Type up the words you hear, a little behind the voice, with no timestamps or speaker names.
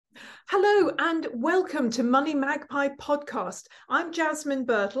Hello and welcome to Money Magpie Podcast. I'm Jasmine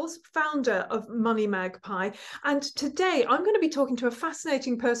Birtles, founder of Money Magpie, and today I'm going to be talking to a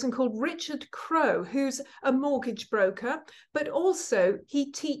fascinating person called Richard Crowe, who's a mortgage broker, but also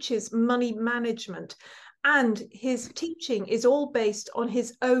he teaches money management. And his teaching is all based on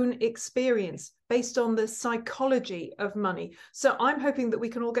his own experience, based on the psychology of money. So I'm hoping that we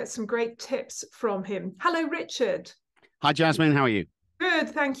can all get some great tips from him. Hello, Richard. Hi, Jasmine. How are you? Good,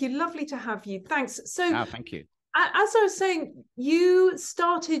 thank you. Lovely to have you. Thanks. So, Thank you. as I was saying, you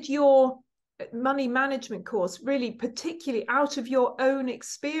started your money management course really particularly out of your own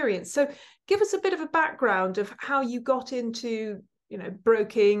experience. So, give us a bit of a background of how you got into,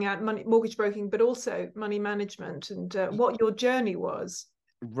 broking and mortgage broking, but also money management, and what your journey was.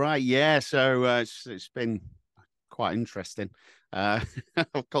 Right. Yeah. So it's been quite interesting. I've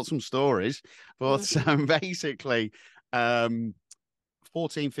got some stories, but basically,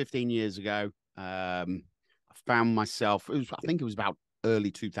 14, 15 years ago, I found myself, I think it was about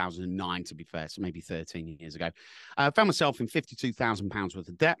early 2009, to be fair, so maybe 13 years ago. I found myself in £52,000 worth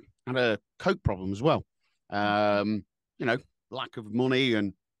of debt and a coke problem as well. Lack of money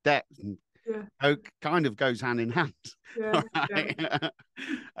and debt and coke kind of goes hand in hand. Yeah, right? Yeah.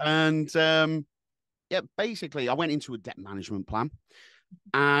 And basically, I went into a debt management plan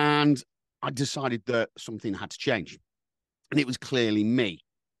and I decided that something had to change. And it was clearly me.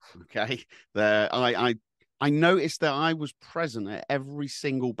 Okay. I noticed that I was present at every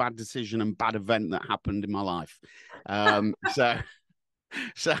single bad decision and bad event that happened in my life. So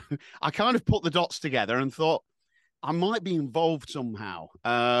I kind of put the dots together and thought I might be involved somehow.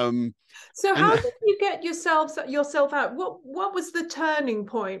 So how did you get yourself out? What was the turning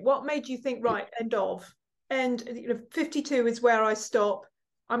point? What made you think, right, end of? And 52 is where I stop.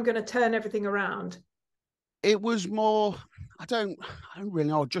 I'm going to turn everything around. It was more, I don't really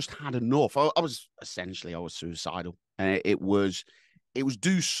know. I just had enough. I was suicidal. It was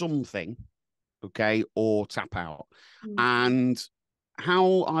do something, okay, or tap out. And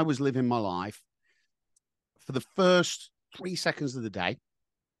how I was living my life, for the first 3 seconds of the day,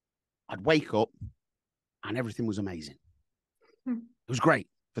 I'd wake up and everything was amazing. It was great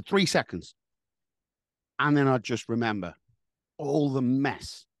for 3 seconds. And then I'd just remember all the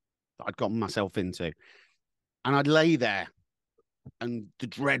mess that I'd gotten myself into. And I'd lay there and the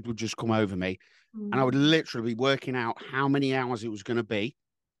dread would just come over me. And I would literally be working out how many hours it was going to be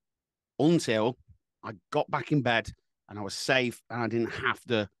until I got back in bed and I was safe and I didn't have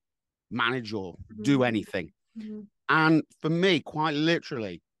to manage or do anything. And for me, quite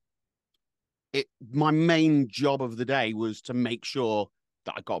literally, my main job of the day was to make sure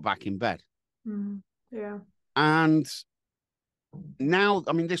that I got back in bed. Yeah. And now,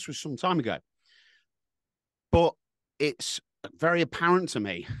 I mean, this was some time ago, but it's very apparent to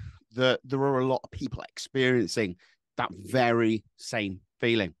me that there are a lot of people experiencing that very same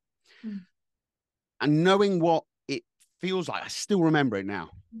feeling. And knowing what it feels like, I still remember it now.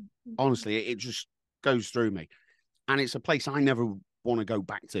 Honestly, it just goes through me. And it's a place I never want to go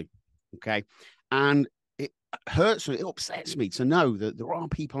back to, okay? And it hurts me, it upsets me to know that there are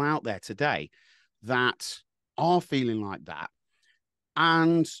people out there today that are feeling like that.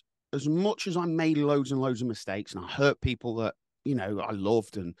 And as much as I made loads and loads of mistakes and I hurt people that, I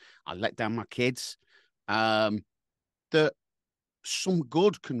loved and I let down my kids, that some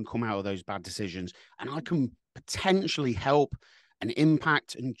good can come out of those bad decisions and I can potentially help and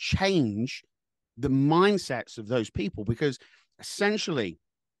impact and change the mindsets of those people. Because essentially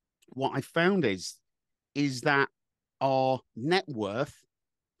what I found is that our net worth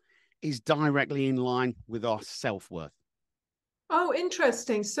is directly in line with our self-worth. Oh,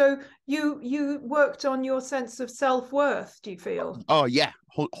 interesting. So you worked on your sense of self-worth, do you feel? Oh, yeah,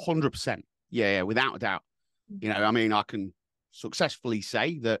 100%. Yeah, without a doubt. I can successfully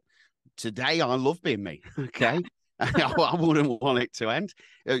say that today I love being me, okay? I wouldn't want it to end.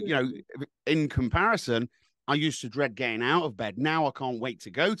 In comparison, I used to dread getting out of bed. Now I can't wait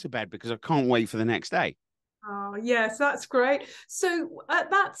to go to bed because I can't wait for the next day. Oh, yes, that's great. So at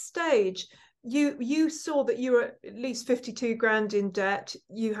that stage, you saw that you were at least 52 grand in debt.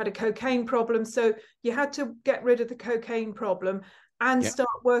 You had a cocaine problem, so you had to get rid of the cocaine problem and start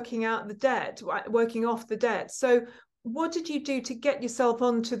working off the debt. So what did you do to get yourself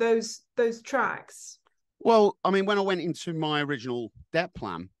onto those tracks? Well, I mean, when I went into my original debt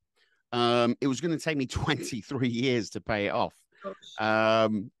plan, it was going to take me 23 years to pay it off.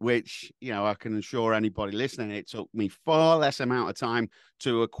 Which, I can assure anybody listening, it took me far less amount of time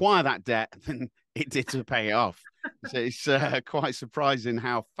to acquire that debt than it did to pay it off. So it's quite surprising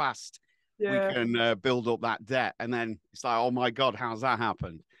how fast we can build up that debt. And then it's like, oh my God, how's that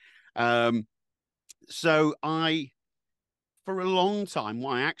happened? So for a long time,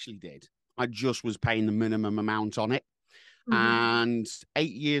 what I actually did, I just was paying the minimum amount on it. And 8.5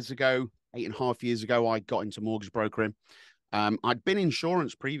 years ago, I got into mortgage brokering. I'd been in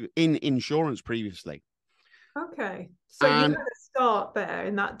insurance previously. Okay. So you had a start there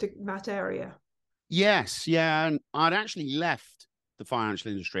in that area. Yes, yeah. And I'd actually left the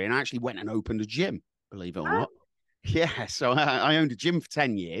financial industry and actually went and opened a gym, believe it or not. Yeah, so I owned a gym for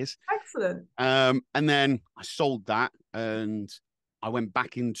 10 years. Excellent. And then I sold that and I went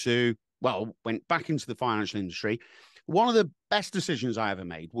back into the financial industry. One of the best decisions I ever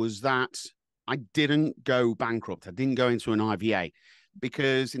made was that I didn't go bankrupt. I didn't go into an IVA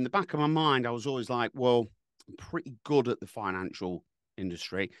because in the back of my mind, I was always like, well, I'm pretty good at the financial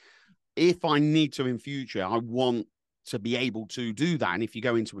industry. If I need to in future, I want to be able to do that. And if you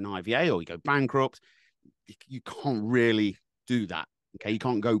go into an IVA or you go bankrupt, you can't really do that. Okay, you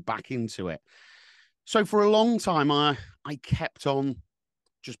can't go back into it. So for a long time, I kept on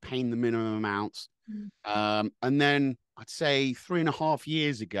just paying the minimum amounts. And then I'd say 3.5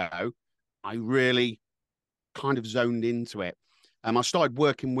 years ago, I really kind of zoned into it. I started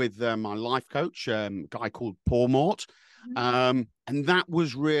working with my life coach, a guy called Paul Mort. And that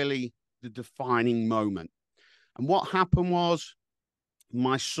was really the defining moment. And what happened was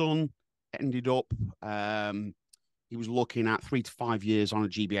my son ended up, he was looking at 3 to 5 years on a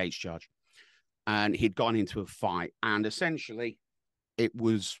GBH charge. And he'd gone into a fight. And essentially, it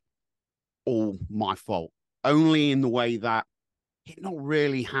was all my fault, only in the way that he'd not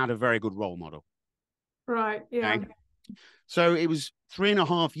really had a very good role model. Right, yeah. Okay? So it was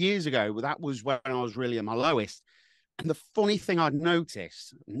 3.5 years ago. That was when I was really at my lowest. And the funny thing I'd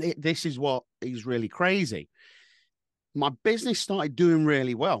noticed, this is what is really crazy. My business started doing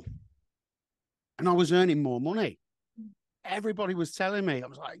really well. And I was earning more money. Everybody was telling me, I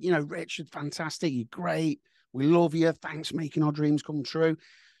was like, Richard, fantastic. You're great. We love you. Thanks for making our dreams come true.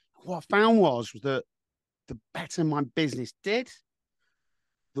 What I found was that the better my business did,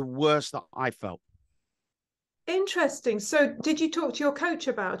 the worse that I felt. Interesting. So did you talk to your coach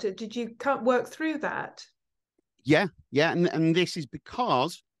about it? Did you work through that? Yeah. And this is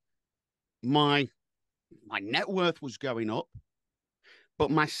because my net worth was going up,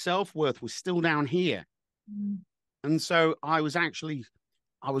 but my self-worth was still down here. And so I was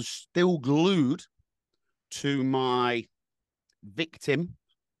still glued to my victim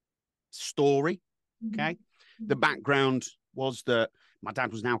story. Okay. The background was that my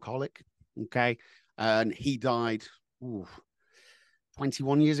dad was an alcoholic. Okay. And he died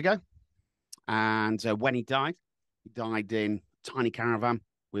 21 years ago. And when he died in a tiny caravan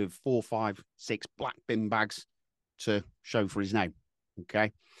with 4, 5, 6 black bin bags to show for his name.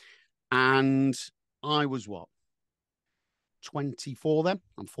 Okay. And I was 24 then.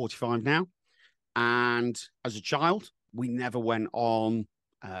 I'm 45 now. And as a child, we never went on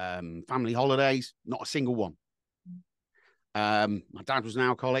family holidays, not a single one. My dad was an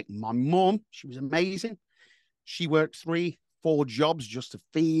alcoholic. My mum, she was amazing. She worked 3, 4 jobs just to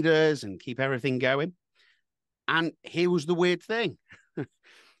feed us and keep everything going. And here was the weird thing.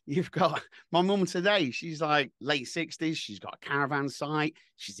 You've got my mum today. She's like late 60s. She's got a caravan site.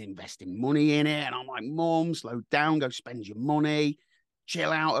 She's investing money in it. And I'm like, Mum, slow down. Go spend your money.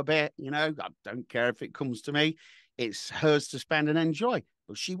 Chill out a bit. I don't care if it comes to me. It's hers to spend and enjoy.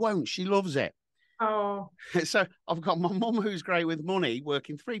 But she won't. She loves it. Oh. So I've got my mum who's great with money,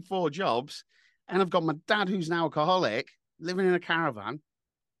 working 3, 4 jobs. And I've got my dad who's an alcoholic, living in a caravan,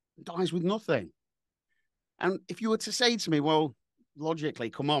 dies with nothing. And if you were to say to me, well, logically,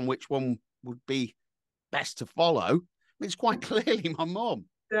 come on, which one would be best to follow? It's quite clearly my mum.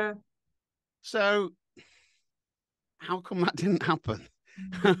 Yeah. So how come that didn't happen?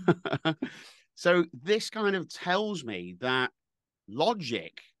 So this kind of tells me that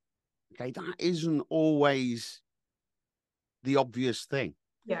logic, okay, that isn't always the obvious thing.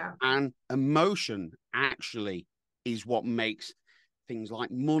 Yeah. And emotion actually is what makes things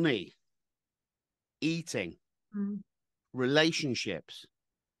like money, eating, relationships,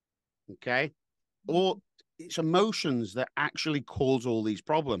 okay? Or it's emotions that actually cause all these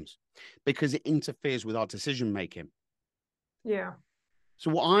problems because it interferes with our decision making. Yeah. So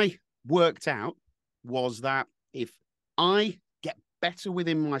what I worked out was that if I get better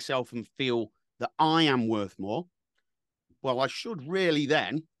within myself and feel that I am worth more, well, I should really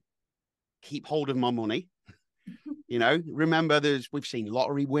then keep hold of my money. Remember, we've seen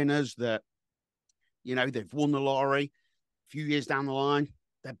lottery winners that, they've won the lottery. A few years down the line,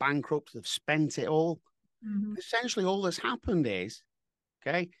 they're bankrupt. They've spent it all. Essentially, all that's happened is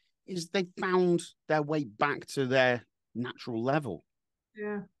they found their way back to their natural level.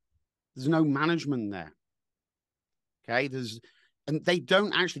 Yeah. There's no management there. Okay. And they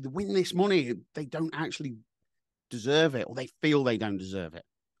don't actually, they win this money. They don't actually deserve it, or they feel they don't deserve it,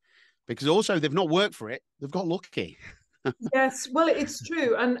 because also they've not worked for it. They've got lucky. Yes, well, it's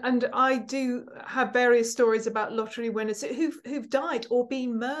true, and I do have various stories about lottery winners who've died or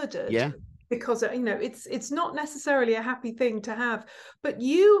been murdered. Yeah. Because it's not necessarily a happy thing to have, but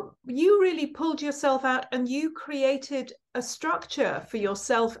you really pulled yourself out and you created a structure for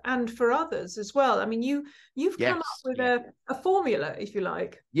yourself and for others as well. I mean, you've come up with a formula, if you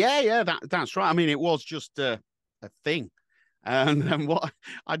like. Yeah, that's right. I mean, it was just a thing. And then what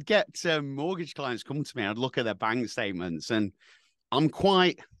I'd get mortgage clients come to me, I'd look at their bank statements, and I'm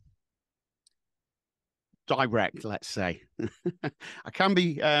quite direct, let's say. I can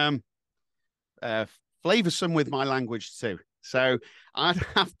be flavoursome with my language too. So I'd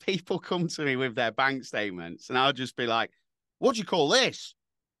have people come to me with their bank statements, and I'll just be like, what do you call this?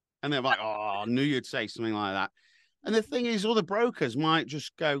 And they're like, oh, I knew you'd say something like that. And the thing is, other brokers might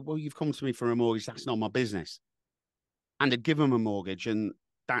just go, well, you've come to me for a mortgage. That's not my business. And they'd give them a mortgage, and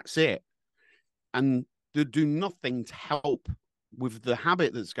that's it. And they do nothing to help with the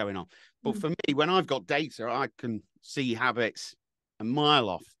habit that's going on. But for me, when I've got data, I can see habits a mile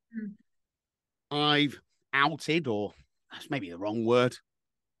off. I've outed, or that's maybe the wrong word,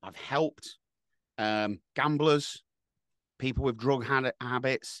 I've helped gamblers, people with drug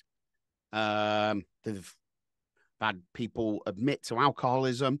habits. They've had people admit to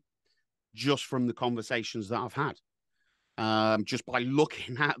alcoholism just from the conversations that I've had, just by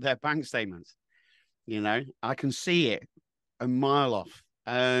looking at their bank statements. I can see it a mile off.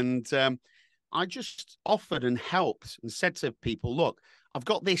 And I just offered and helped and said to people, look, I've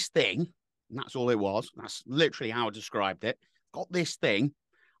got this thing. And that's all it was. That's literally how I described it. Got this thing.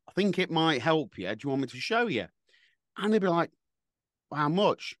 I think it might help you. Do you want me to show you? And they'd be like, well, how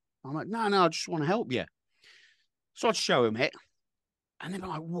much? I'm like, no, I just want to help you. So I'd show them it. And they'd be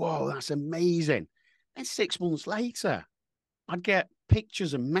like, whoa, that's amazing. Then 6 months later, I'd get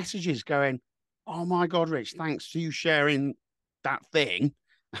pictures and messages going, oh my God, Rich, thanks for you sharing that thing.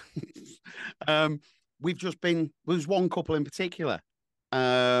 There's one couple in particular.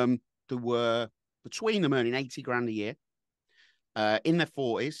 There were, between them, earning 80 grand a year, in their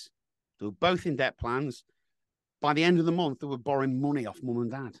 40s. They were both in debt plans. By the end of the month, they were borrowing money off mum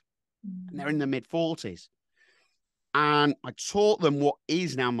and dad. And they're in their mid 40s. And I taught them what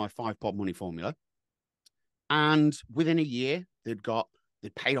is now my 5-pot money formula. And within a year, they'd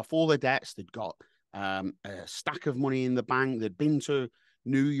paid off all their debts. They'd got a stack of money in the bank. They'd been to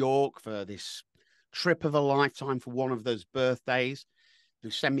New York for this trip of a lifetime for one of those birthdays. They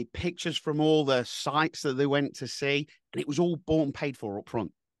send me pictures from all the sites that they went to see, and it was all bought and paid for up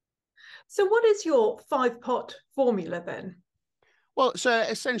front. So what is your 5-pot formula then? Well, so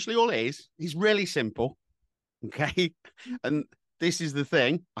essentially all it is really simple, okay? And this is the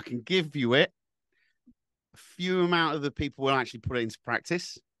thing. I can give you it. A few amount of the people will actually put it into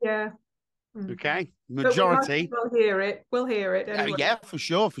practice. Yeah. Okay. Majority. We'll hear it. We'll hear it anyway. Yeah, for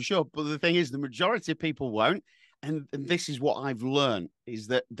sure. But the thing is, the majority of people won't. And this is what I've learned, is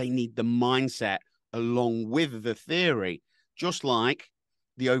that they need the mindset along with the theory. Just like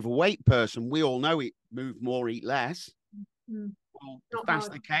the overweight person, we all know it, move more, eat less. Well, if that's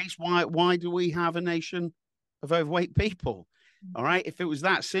the case, why do we have a nation of overweight people? All right. If it was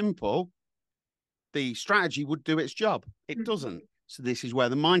that simple, the strategy would do its job. It doesn't. So this is where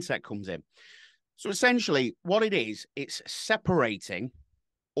the mindset comes in. So essentially what it is, it's separating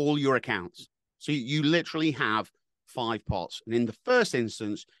all your accounts. So you literally have 5 pots. And in the first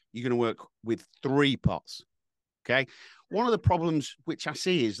instance, you're going to work with 3 pots. Okay. One of the problems which I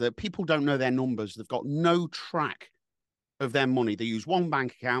see is that people don't know their numbers. They've got no track of their money. They use one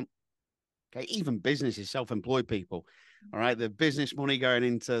bank account. Okay. Even businesses, self-employed people. All right. The business money going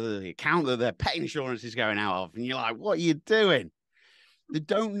into the account that their pet insurance is going out of. And you're like, what are you doing? They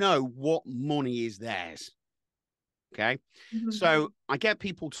don't know what money is theirs. Okay. So I get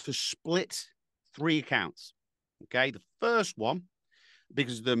people to split 3 accounts. Okay. The first one,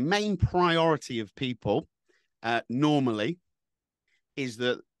 because the main priority of people normally is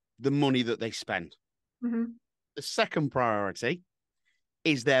the money that they spend. The second priority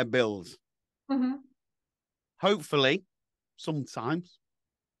is their bills. Hopefully, sometimes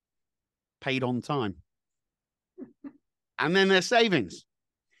paid on time. And then their savings.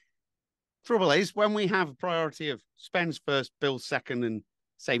 Trouble is, when we have a priority of spends first, bills second, and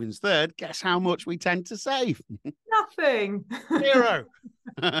savings third, guess how much we tend to save? Nothing. 0.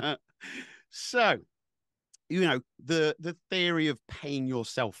 So, the theory of paying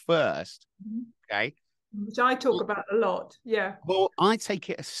yourself first, okay, which I talk about a lot. Yeah. Well, I take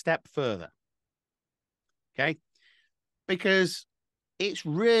it a step further. Okay. Because it's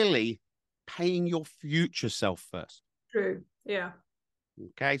really paying your future self first. True. Yeah.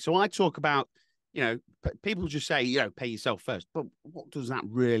 Okay. So I talk about, people just say, pay yourself first. But what does that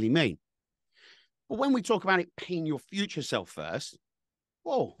really mean? But when we talk about it paying your future self first,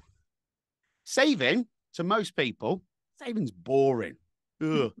 whoa, saving to most people, saving's boring.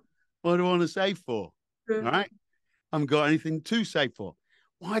 Ugh, what do I want to save for? All right. I haven't got anything to save for.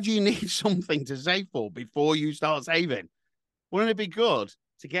 Why do you need something to save for before you start saving? Wouldn't it be good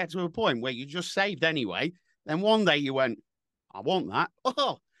to get to a point where you just saved anyway? Then one day you went, I want that.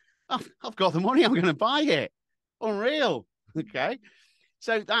 Oh, I've got the money. I'm going to buy it. Unreal. Okay.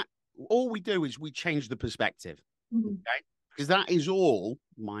 So that all we do is we change the perspective. Okay. Because that is all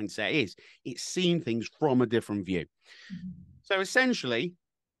mindset is. It's seeing things from a different view. So essentially,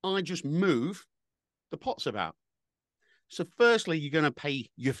 I just move the pots about. So firstly, you're going to pay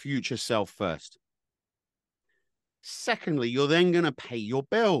your future self first. Secondly, you're then going to pay your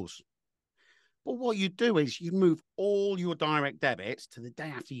bills. But what you do is you move all your direct debits to the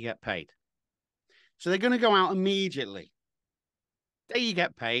day after you get paid. So they're going to go out immediately. The day you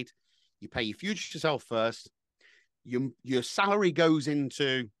get paid, you pay your future self first. Your salary goes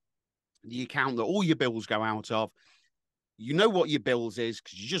into the account that all your bills go out of. You know what your bills is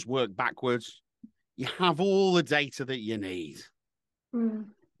because you just work backwards. You have all the data that you need.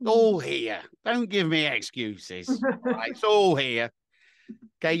 All here. Don't give me excuses. Right? It's all here.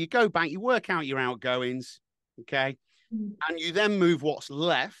 Okay, you go back, you work out your outgoings. Okay, and you then move what's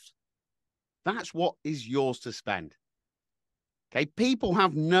left. That's what is yours to spend. Okay, people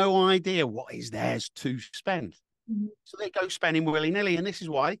have no idea what is theirs to spend. So they go spending willy-nilly, and this is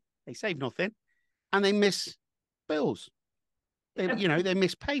why they save nothing and they miss bills. They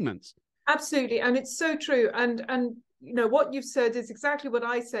miss payments. Absolutely. And it's so true. And what you've said is exactly what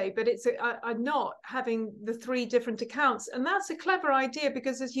I say, but it's I'm not having the 3 different accounts. And that's a clever idea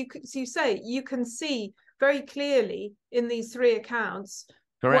because as you say, you can see very clearly in these 3 accounts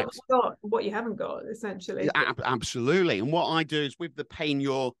Correct. what you've got, what you haven't got, essentially. Absolutely. And what I do is with the paying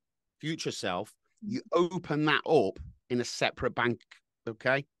your future self, you open that up in a separate bank.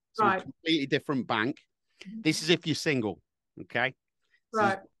 Okay. So right. A completely different bank. This is if you're single. Okay. So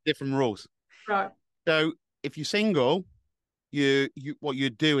right. Different rules. Right. So if you're single, you what you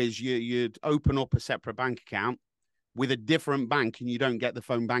do is you'd open up a separate bank account with a different bank and you don't get the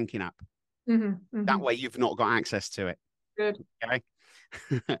phone banking app. That way you've not got access to it. Good.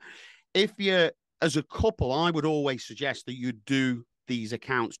 Okay. If you're as a couple, I would always suggest that you do these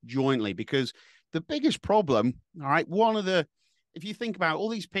accounts jointly because the biggest problem, all right, if you think about all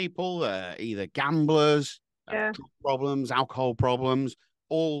these people, either gamblers, drug problems, alcohol problems,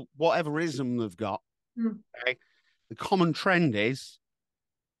 or whatever ism they've got, okay, the common trend is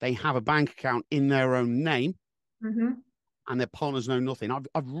they have a bank account in their own name and their partners know nothing.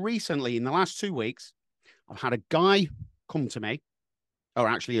 I've recently, in the last 2 weeks, I've had a guy come to me, or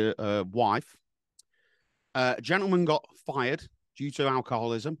actually a wife. A gentleman got fired due to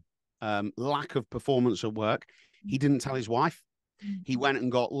alcoholism, lack of performance at work. He didn't tell his wife. He went and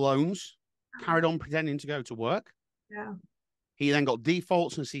got loans, carried on pretending to go to work. Yeah. He then got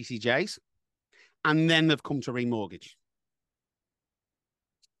defaults and CCJs, and then they've come to remortgage.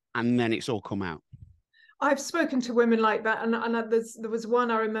 And then it's all come out. I've spoken to women like that, and there was one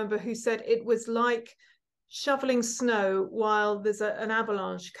I remember who said it was like shoveling snow while there's an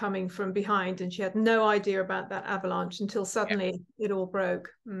avalanche coming from behind, and she had no idea about that avalanche until suddenly it all broke.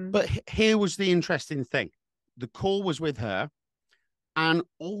 But here was the interesting thing. The call was with her, and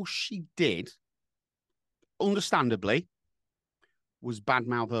all she did, understandably, was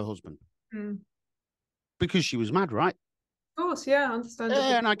badmouth her husband. Because she was mad, right? Of course, yeah, understandably.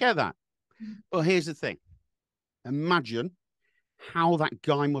 Yeah, and I get that. But here's the thing. Imagine how that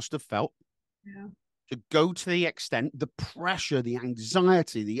guy must have felt to go to the extent, the pressure, the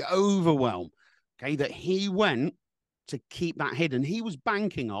anxiety, the overwhelm, okay, that he went to keep that hidden. He was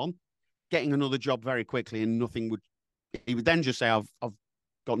banking on getting another job very quickly and he would then just say, I've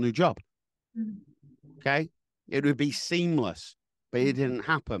got a new job. Okay. It would be seamless, but it didn't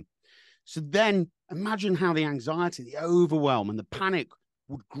happen. So then imagine how the anxiety, the overwhelm and the panic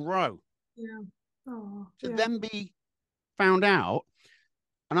would grow. To then be found out.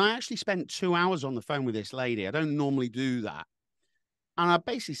 And I actually spent 2 hours on the phone with this lady. I don't normally do that. And I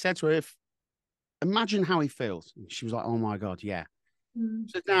basically said to her, imagine how he feels. And she was like, oh my God, yeah.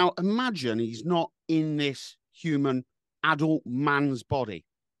 So now imagine he's not in this human adult man's body.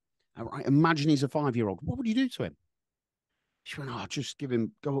 All right, imagine he's a 5-year-old. What would you do to him? She went, just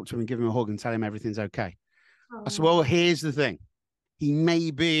go up to him and give him a hug and tell him everything's okay. I said, Oh, well, here's the thing. He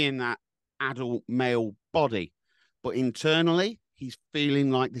may be in that adult male body, but internally, he's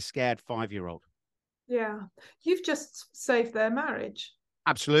feeling like the scared 5-year-old. yeah. You've just saved their marriage.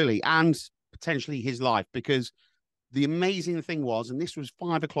 Absolutely. And potentially his life, because the amazing thing was, and this was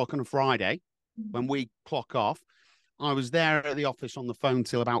 5 o'clock on a Friday when we clock off, I was there at the office on the phone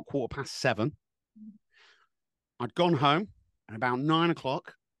till about 7:15. I'd gone home, and about 9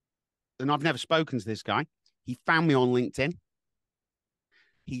 o'clock, and I've never spoken to this guy. He found me on LinkedIn.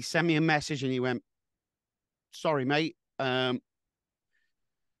 He sent me a message and he went, sorry, mate. Don't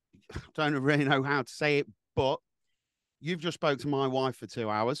really know how to say it, but you've just spoke to my wife for 2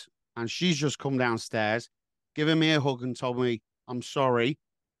 hours and she's just come downstairs, given me a hug and told me, I'm sorry,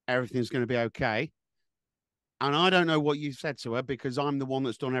 everything's going to be okay. And I don't know what you've said to her because I'm the one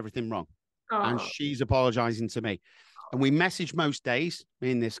that's done everything wrong. And Oh, she's apologizing to me. And we message most days,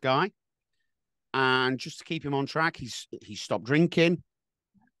 me and this guy. And just to keep him on track, he's stopped drinking.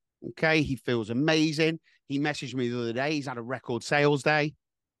 Okay, he feels amazing. He messaged me the other day. He's had a record sales day.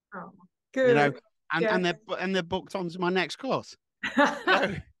 oh, You know, good. and Yeah. they're booked onto my next course.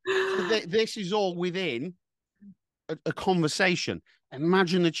 So, this is all within a conversation.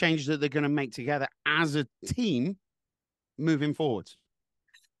 Imagine the changes that they're going to make together as a team moving forward.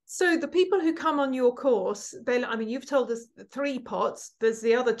 So the people who come on your course, I mean, you've told us 3 pots. There's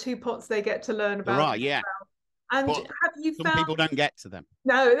the other 2 pots they get to learn about. Right, yeah. And But have you some found people don't get to them?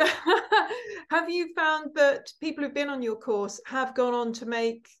 No. Have you found that people who've been on your course have gone on to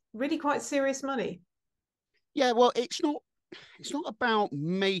make really quite serious money? Yeah, well, it's not about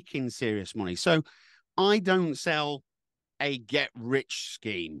making serious money. So I don't sell a get rich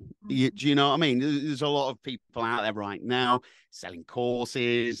scheme. Do you know what I mean? There's a lot of people out there right now selling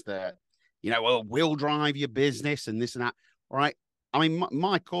courses that, will drive your business and this and that. All right. I mean,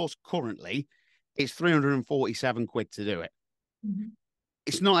 my course currently is 347 quid to do it. Mm-hmm.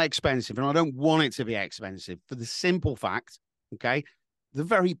 It's not expensive, and I don't want it to be expensive for the simple fact, okay, the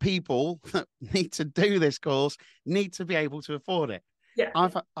very people that need to do this course need to be able to afford it. Yeah.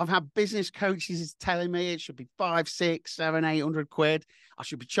 I've had business coaches telling me it should be 500, 600, 700, 800 quid. I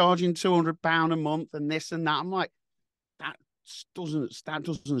should be charging £200 a month and this and that. I'm like, that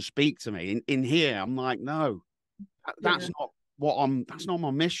doesn't speak to me. In here, I'm like, no, that's not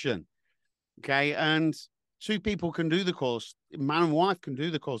my mission. Okay. And 2 people can do the course. Man and wife can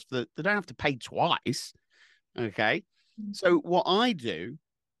do the course. They don't have to pay twice. Okay. So what I do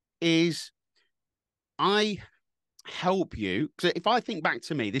is I help you. Because if I think back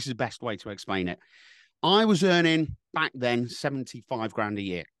to me, this is the best way to explain it. I was earning back then 75 grand a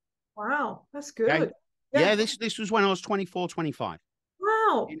year. Wow, that's good. Okay? Yeah, this was when I was 24, 25.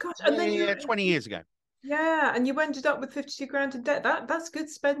 Wow, gosh. And then you 20 years ago. Yeah, and you ended up with 52 grand in debt. That's good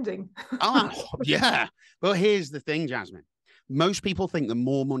spending. Oh, yeah. But here's the thing, Jasmine. Most people think that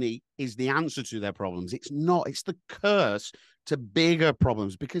more money is the answer to their problems. It's not. It's the curse to bigger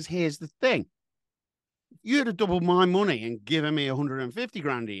problems. Because here's the thing. You'd have doubled my money and given me 150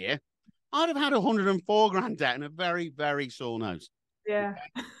 grand a year. I'd have had 104 grand debt and a very, very sore nose. Yeah.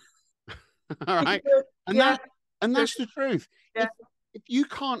 All right. And yeah. that's the truth. Yeah. If you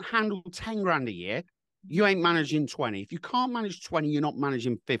can't handle 10 grand a year, you ain't managing 20. If you can't manage 20, you're not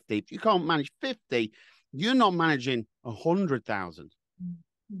managing 50. If you can't manage 50, you're not managing 100,000.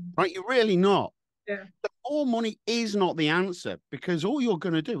 Right? You're really not. Yeah. But more money is not the answer, because all you're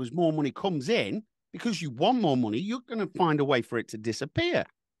going to do is more money comes in because you want more money. You're going to find a way for it to disappear.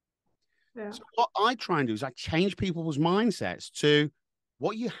 Yeah. So what I try and do is I change people's mindsets to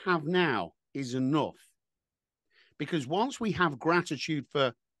what you have now is enough. Because once we have gratitude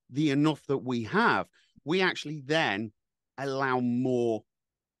for the enough that we have, we actually then allow more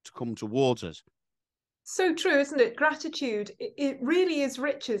to come towards us. So true, isn't it? Gratitude, it really is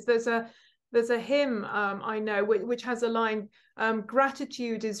riches. There's a hymn I know which has a line,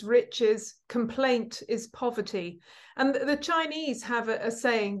 gratitude is riches, complaint is poverty. And the Chinese have a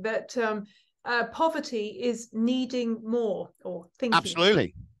saying that poverty is needing more or thinking.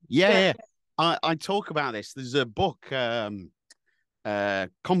 Absolutely. Yeah. I talk about this. There's a book,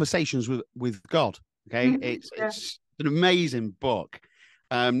 Conversations with God. Okay. Mm-hmm. It's an amazing book.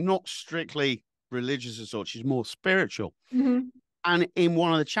 Not strictly religious as such, it's more spiritual. Mm-hmm. And in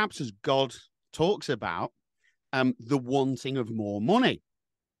one of the chapters, God talks about the wanting of more money.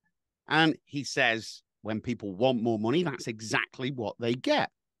 And he says, when people want more money, that's exactly what they get.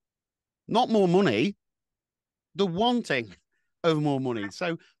 Not more money, the wanting of more money.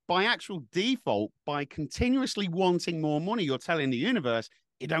 So by actual default, by continuously wanting more money, you're telling the universe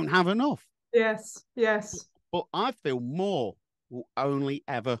you don't have enough. Yes, yes. But I feel more will only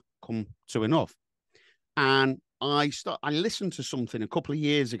ever come to enough. And I listened to something a couple of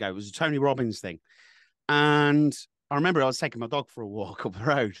years ago. It was a Tony Robbins thing. And I remember I was taking my dog for a walk up the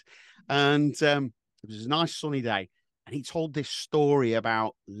road, and it was a nice sunny day. And he told this story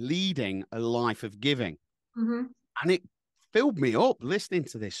about leading a life of giving. Mm-hmm. And it filled me up listening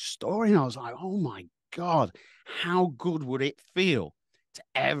to this story. And I was like, oh my God, how good would it feel to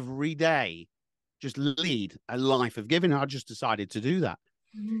every day just lead a life of giving? I just decided to do that.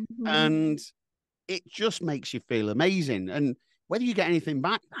 Mm-hmm. And it just makes you feel amazing. And whether you get anything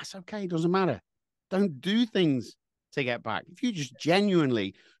back, that's okay. It doesn't matter. Don't do things to get back. If you just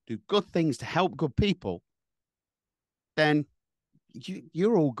genuinely do good things to help good people, then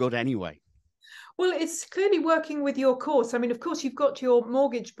you're all good anyway. Well, it's clearly working with your course. I mean, of course, you've got your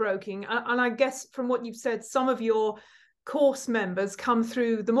mortgage broking. And I guess from what you've said, some of your course members come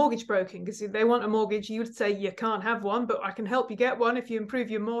through the mortgage broking, because if they want a mortgage, you would say you can't have one, but I can help you get one if you improve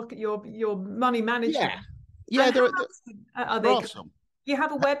your money management. Yeah, And they're are they awesome. Do you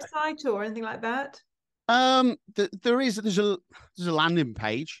have a website or anything like that? There's a landing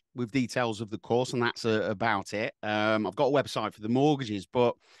page with details of the course, and that's about it. I've got a website for the mortgages,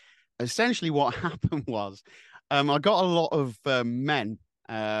 but essentially what happened was, I got a lot of men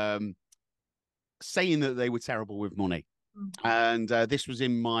saying that they were terrible with money. And this was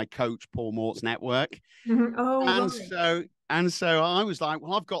in my coach Paul Mort's network. Mm-hmm. Oh, and so I was like,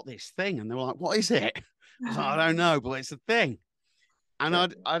 well, I've got this thing. And they were like, what is it? I was like, I don't know, but it's a thing.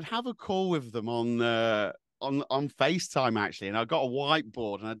 And I'd have a call with them on FaceTime, actually. And I got a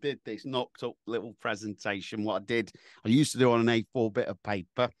whiteboard and I did this knocked up little presentation. What I used to do on an A4 bit of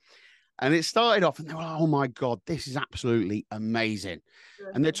paper. And it started off and they were like, oh my God, this is absolutely amazing.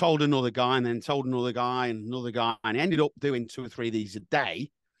 And they told another guy and then told another guy and another guy. And I ended up doing 2 or 3 of these a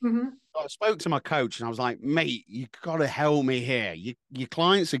day. Mm-hmm. So I spoke to my coach and I was like, mate, you got to help me here. Your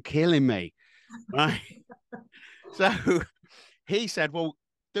clients are killing me. Right. So he said, well,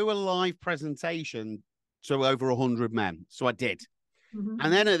 do a live presentation to over 100 men. So I did. Mm-hmm.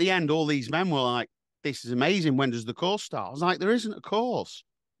 And then at the end, all these men were like, this is amazing. When does the course start? I was like, there isn't a course.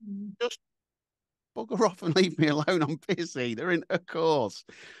 Just bugger off and leave me alone. I'm busy. They're in a course.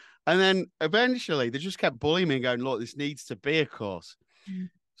 And then eventually they just kept bullying me and going, look, this needs to be a course. Mm.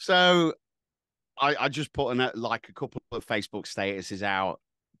 So I just put like a couple of Facebook statuses out,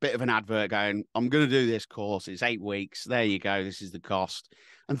 bit of an advert going, I'm going to do this course. It's 8 weeks. There you go. This is the cost.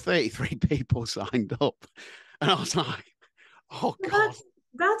 And 33 people signed up. And I was like, oh, God.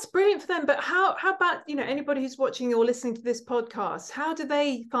 That's brilliant for them. But how about, anybody who's watching or listening to this podcast, how do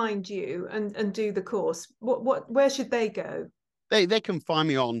they find you and do the course? Where should they go? They can find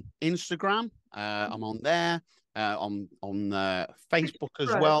me on Instagram. I'm on there, on Facebook as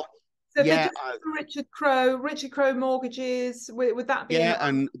well. So yeah, Richard Crow Mortgages, would that be? Yeah,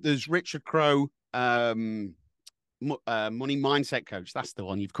 and there's Richard Crow Money Mindset Coach. That's the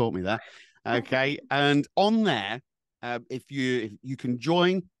one. You've caught me there. Okay, and on there, if you can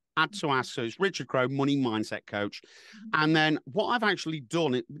join, add to ask. So it's Richard Crow Money Mindset Coach. And then what I've actually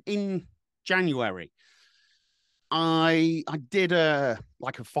done in January, I did a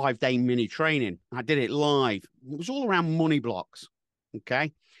 5-day mini training. I did it live. It was all around money blocks.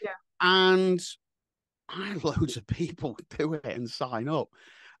 Okay. Yeah. And I had loads of people do it and sign up.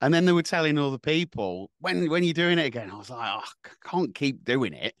 And then they were telling other people, when you're doing it again? I was like, oh, I can't keep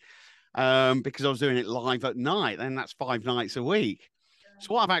doing it. Because I was doing it live at night, and that's 5 nights a week. Yeah.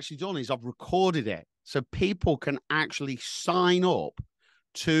 So what I've actually done is I've recorded it so people can actually sign up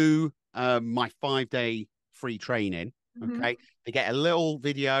to my 5-day free training. Mm-hmm. Okay. They get a little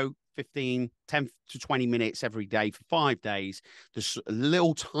video, 10 to 20 minutes every day for 5 days. There's a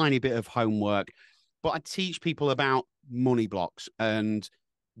little tiny bit of homework, but I teach people about money blocks and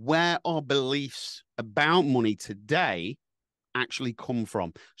where our beliefs about money today actually come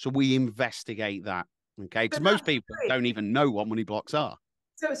from. So we investigate that. Okay. Because most people don't even know what money blocks are.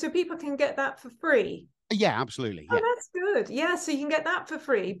 So people can get that for free. Yeah, absolutely. Oh, that's good. Yeah, so you can get that for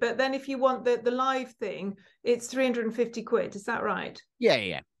free. But then if you want the live thing, it's 350 quid. Is that right?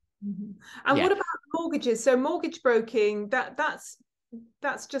 Yeah. Mm-hmm. And what about mortgages? So mortgage broking, that's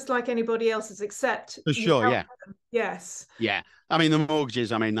just like anybody else's, except for sure. Yeah. Them. Yes. Yeah. I mean, the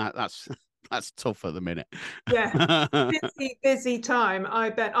mortgages, I mean, that's tough at the minute. Yeah. busy time, I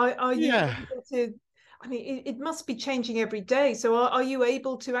bet. Are you able to, I mean, it must be changing every day. So are you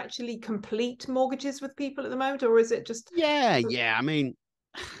able to actually complete mortgages with people at the moment, or is it just? Yeah. I mean,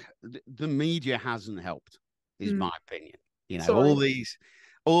 the media hasn't helped, is my opinion.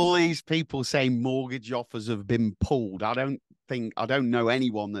 All these people saying mortgage offers have been pulled. I don't know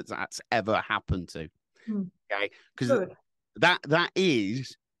anyone that's ever happened to. Okay, because that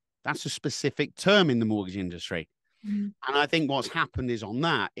is That's a specific term in the mortgage industry. Mm. And I think what's happened is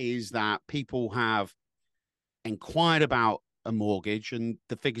that people have inquired about a mortgage and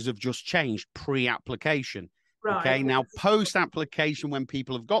the figures have just changed pre-application. Right. Okay. Now, post-application, when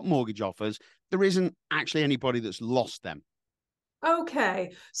people have got mortgage offers, there isn't actually anybody that's lost them.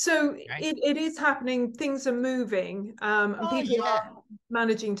 Okay, so Okay. it is happening. Things are moving, and people are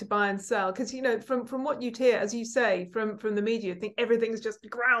managing to buy and sell. Because from what you'd hear, as you say, from the media, I think everything's just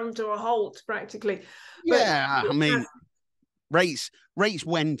ground to a halt practically. Yeah, But I mean, rates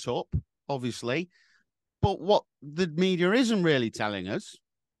went up, obviously, but what the media isn't really telling us,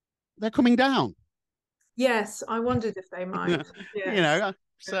 they're coming down. Yes, I wondered if they might. Yes.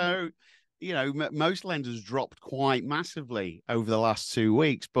 So most lenders dropped quite massively over the last 2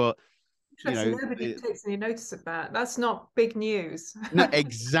 weeks, but Nobody takes any notice of that. That's not big news. No,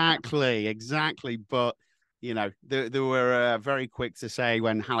 exactly. But they were very quick to say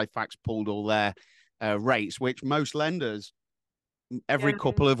when Halifax pulled all their rates, which most lenders every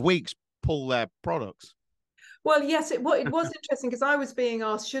couple of weeks pull their products. Well, yes, it was interesting because I was being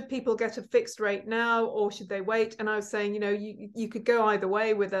asked, should people get a fixed rate now or should they wait? And I was saying, you could go either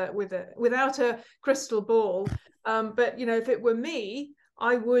way without a crystal ball. But if it were me,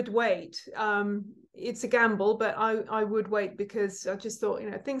 I would wait. It's a gamble, but I would wait because I just thought,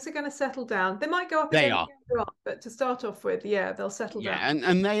 things are going to settle down. They might go up They again are. later on, but to start off with, yeah, they'll settle down. Yeah,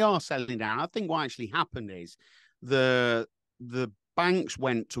 and they are settling down. I think what actually happened is the banks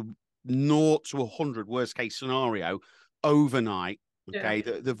went to 0 to 100 worst case scenario overnight. Okay,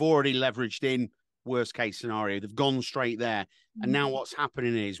 yeah. They've already leveraged in worst case scenario. They've gone straight there, and now what's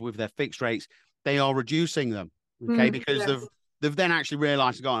happening is with their fixed rates, they are reducing them. Okay, because they've then actually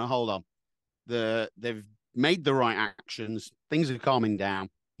realised, going, hold on, they've made the right actions. Things are calming down.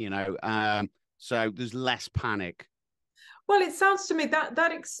 So there's less panic. Well, it sounds to me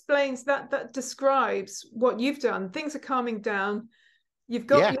that explains that describes what you've done. Things are calming down. You've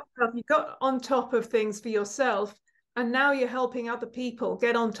got you've got on top of things for yourself, and now you're helping other people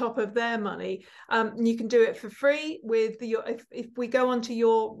get on top of their money. You can do it for free with if we go onto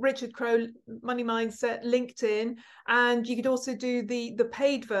your Richard Crowe Money Mindset LinkedIn, and you could also do the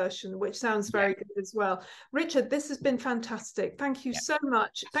paid version, which sounds very good as well. Richard, this has been fantastic. Thank you so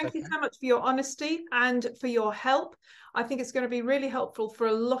much. Thank you so much for your honesty and for your help. I think it's going to be really helpful for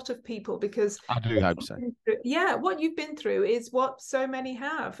a lot of people because I do hope so. What you've been through is what so many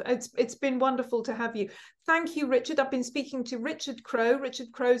have. It's been wonderful to have you. Thank you, Richard. I've been speaking to Richard Crowe,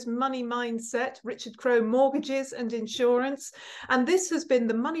 Richard Crowe's Money Mindset, Richard Crowe Mortgages and Insurance. And this has been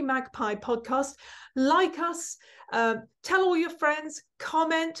the Money Magpie Podcast. Like us, tell all your friends,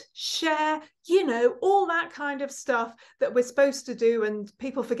 comment, share, all that kind of stuff that we're supposed to do and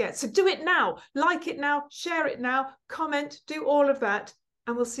people forget. So do it now, like it now, share it now, comment, do all of that.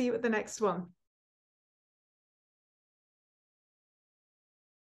 And we'll see you at the next one.